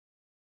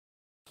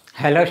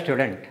Hello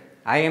student,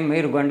 I am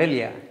Mayur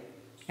Gondalia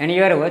and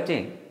you are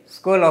watching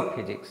School of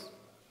Physics.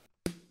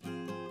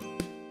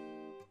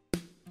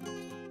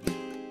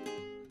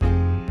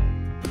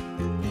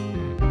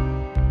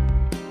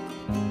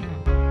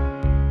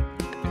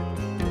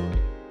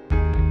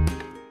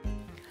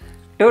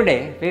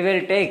 Today we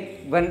will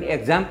take one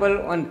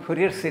example on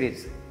Fourier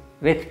series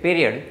with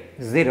period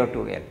 0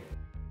 to L.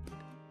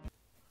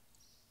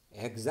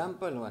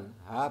 Example 1,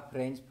 half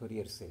range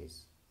Fourier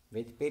series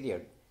with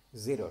period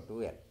 0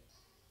 to L.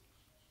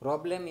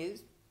 Problem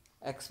is,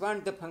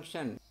 expand the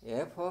function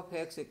f of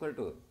x equal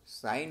to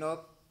sine of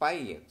pi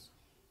x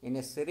in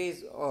a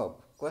series of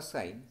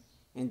cosine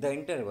in the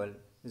interval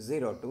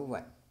 0 to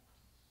 1.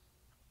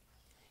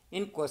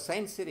 In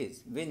cosine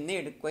series, we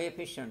need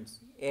coefficients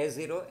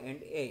a0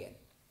 and an.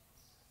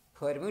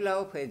 Formula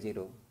of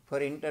a0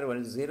 for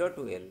interval 0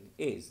 to L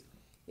is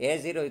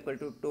a0 equal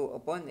to 2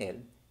 upon L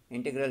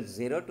integral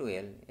 0 to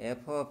L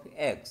f of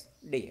x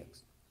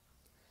dx.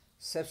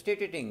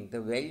 Substituting the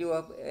value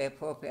of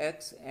f of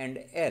x and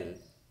L,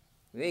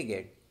 we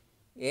get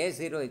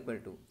a0 equal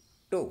to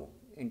 2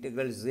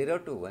 integral 0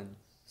 to 1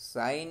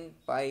 sine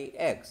pi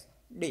x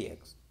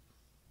dx.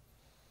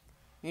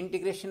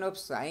 Integration of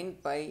sine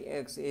pi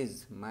x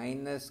is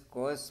minus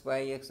cos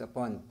pi x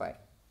upon pi.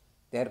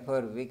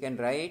 Therefore, we can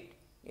write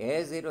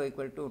a0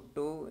 equal to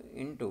 2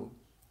 into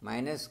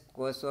minus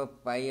cos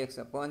of pi x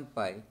upon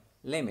pi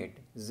limit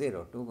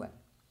 0 to 1.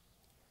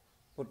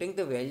 Putting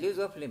the values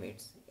of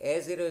limits,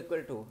 a0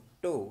 equal to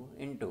 2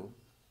 into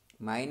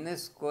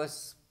minus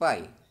cos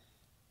pi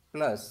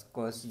plus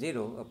cos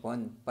 0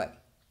 upon pi.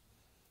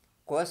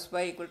 Cos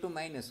pi equal to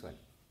minus 1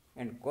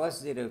 and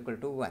cos 0 equal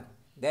to 1.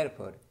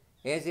 Therefore,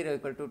 a0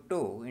 equal to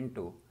 2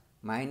 into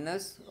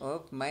minus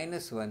of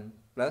minus 1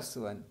 plus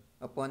 1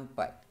 upon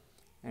pi,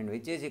 and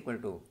which is equal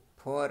to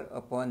 4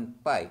 upon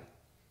pi.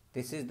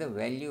 This is the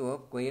value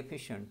of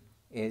coefficient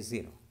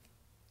a0.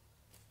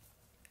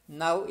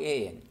 Now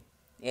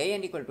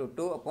an equal to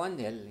 2 upon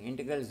L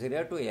integral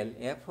 0 to L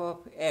f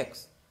of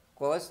x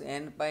cos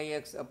n pi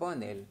x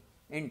upon L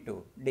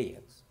into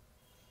dx.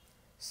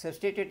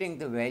 Substituting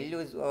the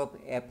values of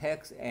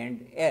fx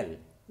and L,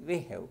 we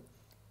have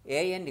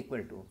an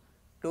equal to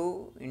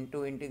 2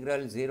 into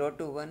integral 0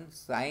 to 1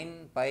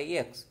 sin pi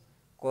x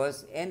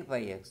cos n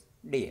pi x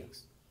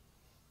dx.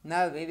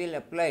 Now we will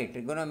apply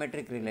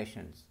trigonometric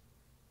relations.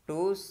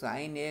 2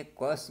 sin a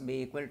cos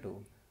b equal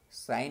to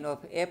sin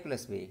of a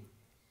plus b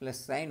plus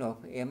sin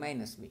of a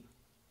minus b.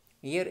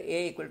 Here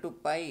a equal to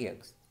pi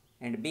x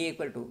and b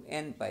equal to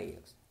n pi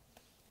x.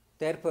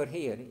 Therefore,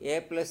 here a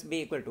plus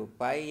b equal to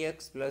pi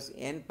x plus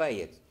n pi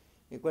x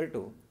equal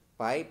to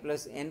pi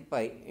plus n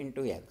pi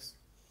into x,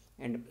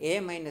 and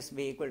a minus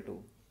b equal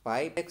to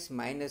pi x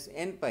minus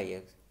n pi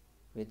x,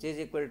 which is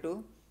equal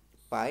to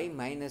pi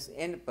minus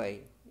n pi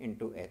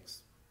into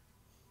x.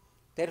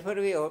 Therefore,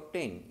 we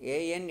obtain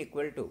an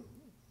equal to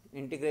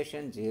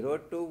integration 0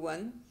 to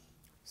 1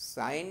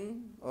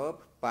 sine of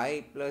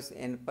pi plus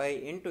n pi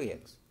into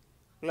x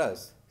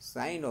plus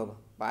sine of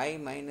pi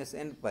minus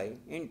n pi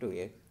into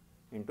x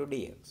into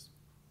dx.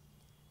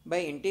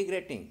 By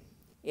integrating,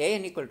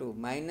 an equal to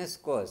minus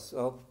cos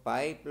of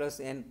pi plus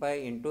n pi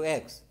into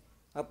x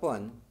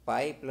upon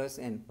pi plus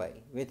n pi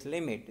with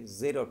limit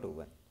 0 to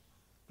 1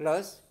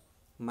 plus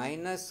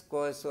minus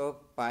cos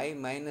of pi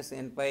minus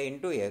n pi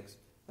into x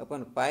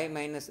upon pi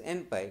minus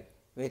n pi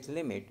with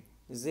limit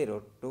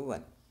 0 to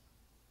 1.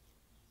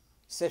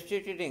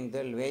 Substituting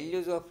the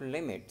values of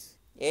limits,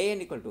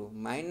 an equal to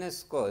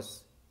minus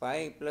cos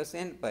pi plus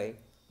n pi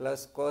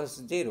plus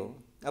cos 0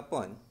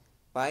 upon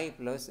pi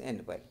plus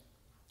n pi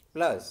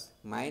plus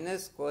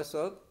minus cos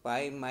of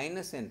pi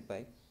minus n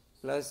pi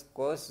plus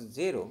cos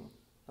 0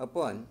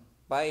 upon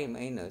pi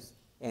minus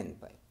n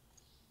pi.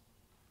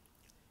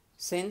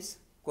 Since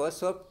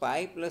cos of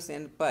pi plus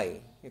n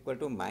pi equal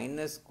to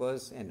minus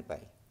cos n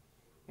pi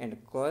and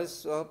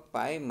cos of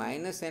pi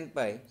minus n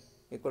pi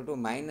equal to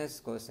minus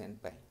cos n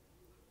pi,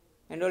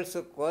 and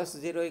also cos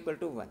 0 equal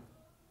to 1.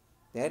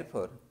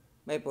 Therefore,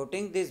 by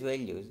putting these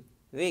values,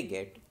 we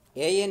get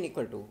an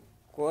equal to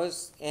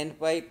cos n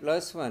pi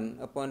plus 1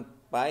 upon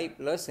pi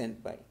plus n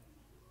pi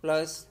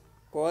plus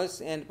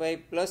cos n pi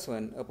plus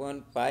 1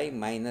 upon pi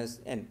minus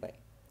n pi.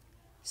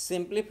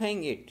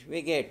 Simplifying it,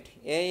 we get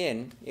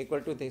an equal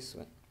to this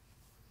one.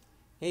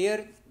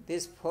 Here,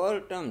 these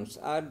four terms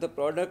are the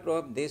product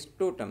of these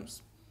two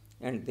terms,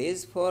 and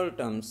these four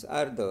terms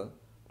are the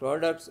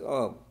products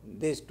of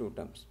these two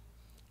terms.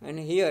 And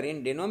here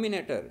in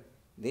denominator,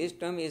 this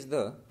term is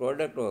the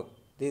product of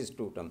these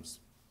two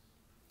terms.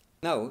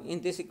 Now,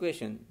 in this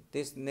equation,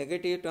 these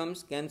negative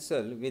terms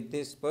cancel with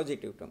this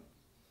positive term,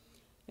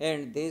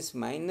 and this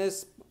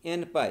minus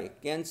n pi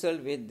cancel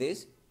with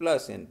this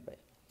plus n pi.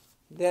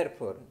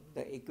 Therefore,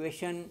 the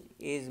equation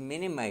is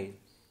minimized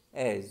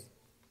as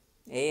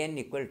an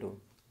equal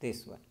to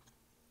this one.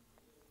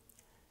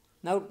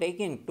 Now,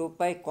 taking 2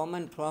 pi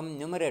common from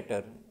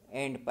numerator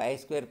and pi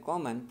square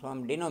common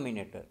from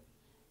denominator,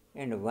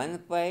 and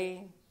 1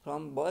 pi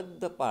from both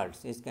the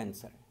parts is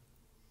cancelled.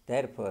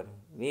 Therefore,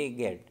 we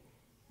get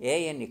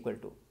an equal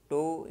to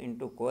 2 into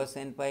into cos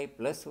n pi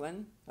plus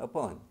 1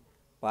 upon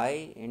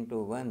pi into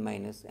 1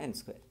 minus n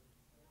square,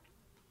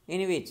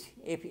 in which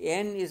if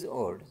n is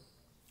odd,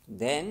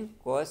 then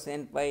cos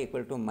n pi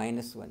equal to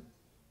minus 1.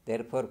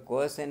 Therefore,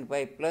 cos n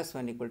pi plus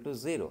 1 equal to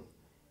 0,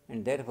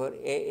 and therefore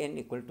a n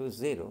equal to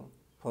 0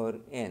 for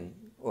n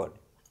odd.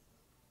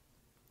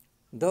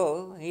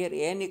 Though here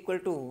n equal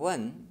to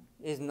 1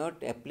 is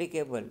not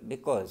applicable,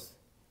 because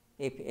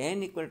if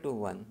n equal to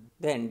 1,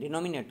 then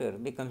denominator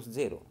becomes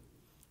 0.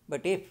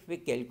 But if we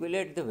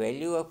calculate the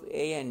value of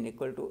a n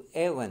equal to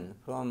a1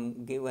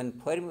 from given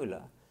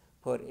formula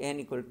for n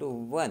equal to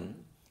 1,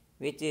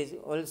 which is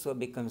also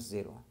becomes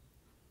 0.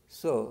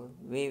 So,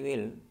 we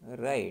will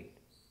write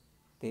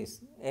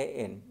this a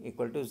n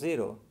equal to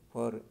 0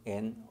 for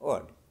n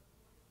odd.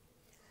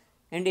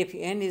 And if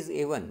n is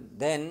even,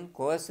 then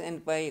cos n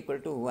pi equal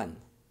to 1.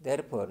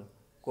 Therefore,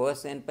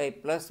 cos n pi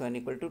plus 1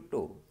 equal to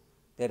 2.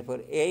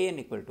 Therefore, a n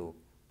equal to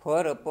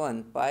 4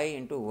 upon pi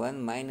into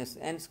 1 minus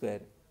n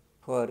square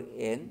for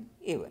n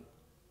even.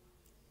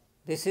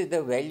 This is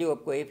the value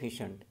of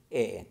coefficient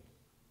a n.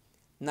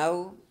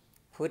 Now,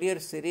 Fourier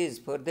series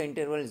for the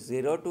interval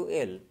 0 to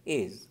L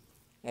is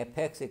f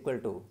x equal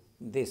to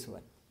this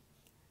one.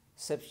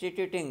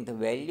 Substituting the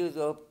values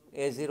of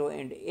a0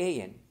 and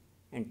a n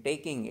and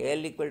taking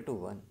L equal to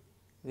 1,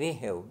 we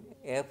have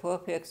f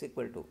of x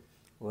equal to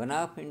 1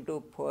 half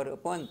into 4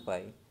 upon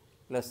pi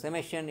plus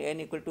summation n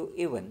equal to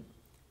even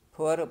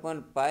 4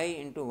 upon pi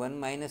into 1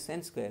 minus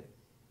n square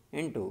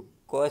into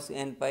cos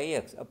n pi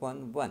x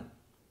upon 1.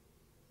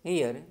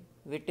 Here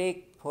we take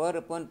 4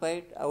 upon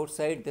pi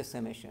outside the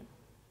summation,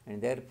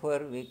 and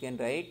therefore we can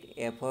write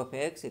f of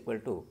x equal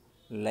to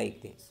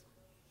like this,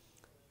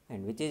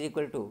 and which is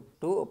equal to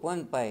 2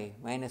 upon pi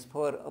minus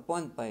 4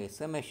 upon pi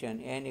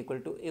summation n equal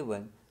to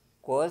even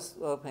cos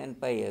of n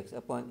pi x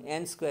upon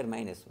n square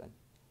minus 1.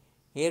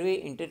 Here we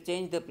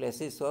interchange the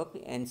places of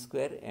n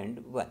square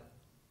and 1.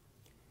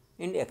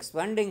 In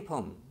expanding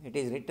form, it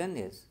is written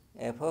as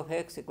f of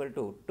x equal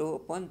to 2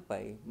 upon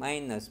pi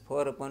minus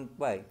 4 upon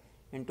pi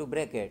into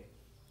bracket.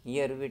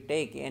 Here we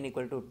take n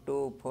equal to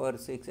 2, 4,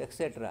 6,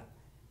 etc.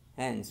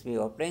 Hence, we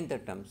obtain the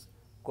terms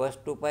cos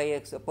 2 pi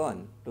x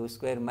upon 2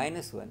 square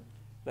minus 1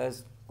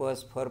 plus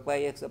cos 4 pi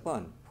x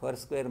upon 4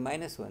 square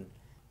minus 1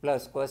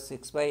 plus cos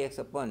 6 pi x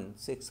upon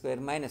 6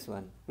 square minus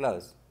 1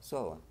 plus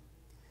so on.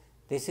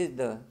 This is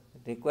the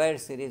required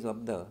series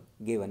of the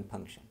given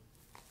function.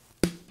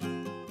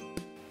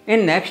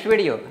 In next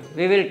video,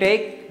 we will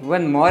take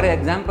one more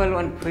example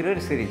on Fourier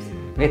series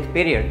with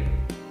period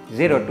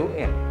 0 to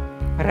L.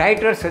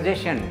 Write your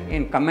suggestion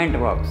in comment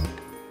box.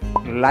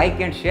 Like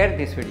and share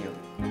this video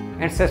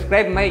and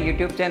subscribe my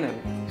YouTube channel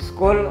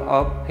School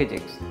of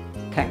Physics.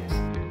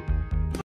 Thanks.